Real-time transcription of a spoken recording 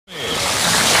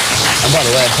By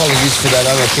the way, apologies for that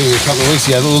other thing a couple of weeks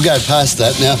ago, but we'll go past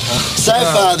that now. So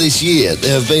far this year,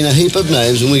 there have been a heap of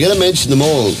names, and we're going to mention them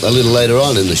all a little later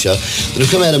on in the show, that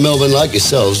have come out of Melbourne like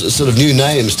yourselves, sort of new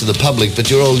names to the public, but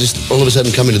you're all just all of a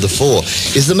sudden coming to the fore.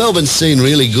 Is the Melbourne scene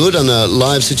really good on a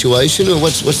live situation, or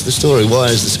what's the story? Why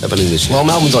is this happening this year? Well,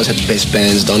 Melbourne's always had the best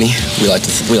bands, Donnie. We like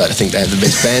to think they have the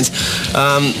best bands.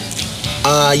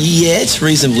 Yeah, it's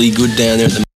reasonably good down there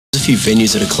at the moment. There's a few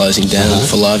venues that are closing down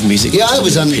for live music. Yeah, I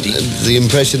was under the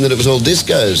impression that it was all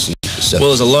discos and stuff. Well,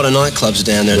 there's a lot of nightclubs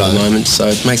down there at the moment,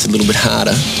 so it makes it a little bit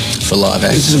harder for live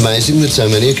acts. This is amazing that so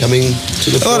many are coming to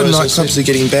the fore. A lot of nightclubs are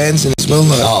getting bands in as well,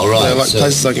 though. Oh, right. You know, like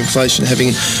places like Inflation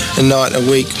having a night a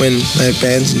week when they have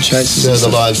bands and chases. So the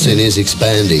live scene is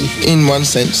expanding. In one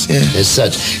sense, yeah. As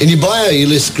such. In your bio, you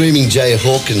list Screaming Jay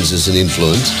Hawkins as an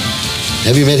influence.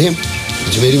 Have you met him?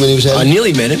 Did you meet him when he was out? I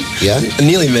nearly met him. Yeah? I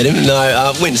nearly met him. No,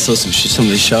 I went and saw some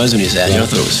of his shows when he was out here. I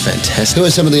thought it was fantastic. Who are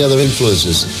some of the other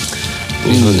influences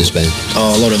behind this band?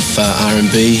 Oh, a lot of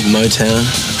R&B, Motown,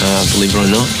 believe it or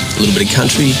not. A little bit of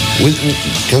country. With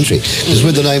country? Because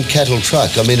with the name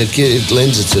Cattletruck, I mean, it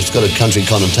lends itself, it's got a country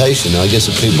connotation. I guess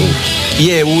that people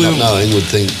not knowing would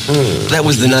think, that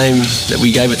was the name that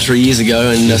we gave it 3 years ago,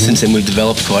 and since then we've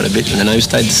developed quite a bit, and the name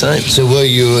stayed the same. So were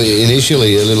you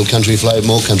initially a little country flavour,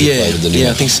 more country flavour than you?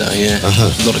 Yeah, I think so, yeah.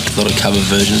 A lot of cover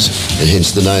versions. And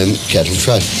hence the name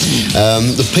Cattletruck.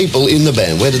 The people in the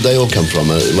band, where did they all come from?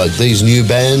 Like these new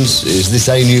bands, is this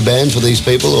a new band for these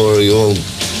people, or are you all...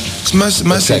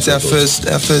 Mostly it's our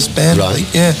first band, right. I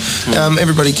think, yeah.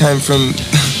 Everybody came from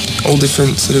all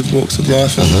different sort of walks of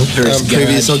life and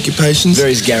previous occupations.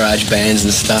 Various garage bands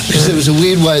and stuff. Because there was a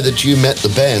weird way that you met the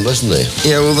band, wasn't there?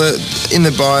 Yeah, well, in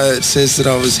the bio it says that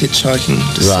I was hitchhiking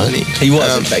to Sydney. He was,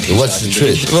 in fact, hitchhiking. What's the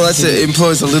truth? Well, it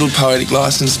employs a little poetic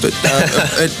license, but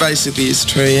it basically is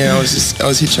true, yeah. I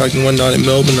was hitchhiking one night in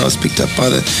Melbourne and I was picked up by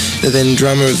the then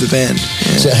drummer of the band.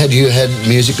 Yeah. So had you had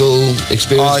musical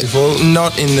experience before?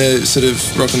 Not in the sort of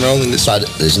rock and roll industry. But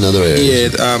there's another area.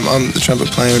 Yeah, I'm the trumpet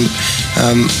player, and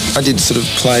I did sort of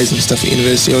plays and stuff at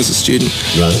university. I was a student.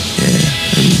 Right.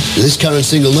 Yeah. Is this current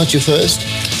single not your first?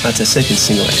 That's our second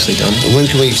single, actually, done. When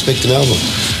can we expect an album?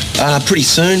 Pretty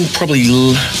soon, probably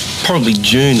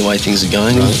June, the way things are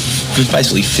going. Right. We've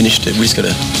basically finished it. We just got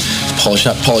to polish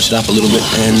it up a little bit,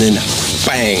 and then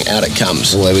bang, out it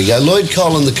comes. Well, there we go. Lloyd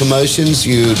Cole and the Commotions,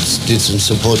 you did some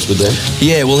supports with them.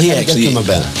 Yeah, well, How did that come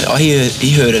about?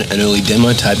 He heard an early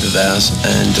demo tape of ours,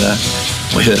 and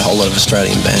we heard a whole lot of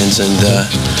Australian bands, and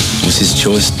it was his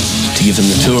choice to give them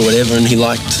the tour or whatever, and he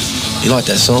liked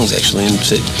our songs, actually, and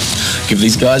said, give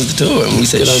these guys the tour, and we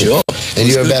said, sure. And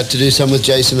you're about to do some with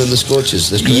Jason and the Scorchers,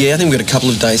 that's correct? Yeah, I think we've got a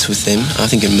couple of dates with them, I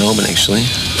think in Melbourne, actually.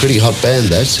 Pretty hot band,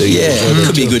 that. So yeah, it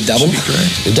could be a good double.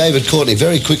 And David Courtney,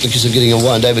 very quickly, because I'm getting a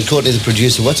one, David Courtney, the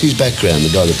producer, what's his background,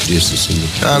 the guy that produced this single?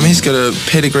 He's got a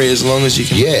pedigree as long as you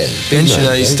can mention.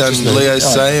 He's done Leo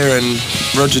Sayer and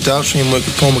Roger Daltrey and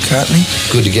worked with Paul McCartney.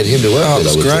 Good to get him to work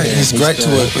with. Oh, it's great. He's great to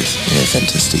work with. Yeah,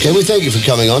 fantastic. Okay, we thank you for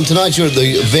coming on. Tonight you're at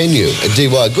the venue at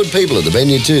DY. Good people at the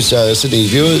venue too, so Sydney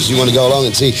viewers, you want to go along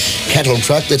and see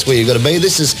Cattletruck, that's where you've got to be.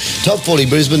 This is Top 40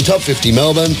 Brisbane, Top 50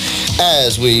 Melbourne.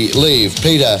 As we leave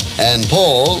Peter and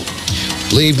Paul,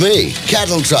 leave me,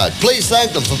 Cattletruck. Please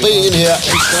thank them for being here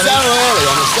so early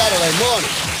on a Saturday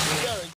morning.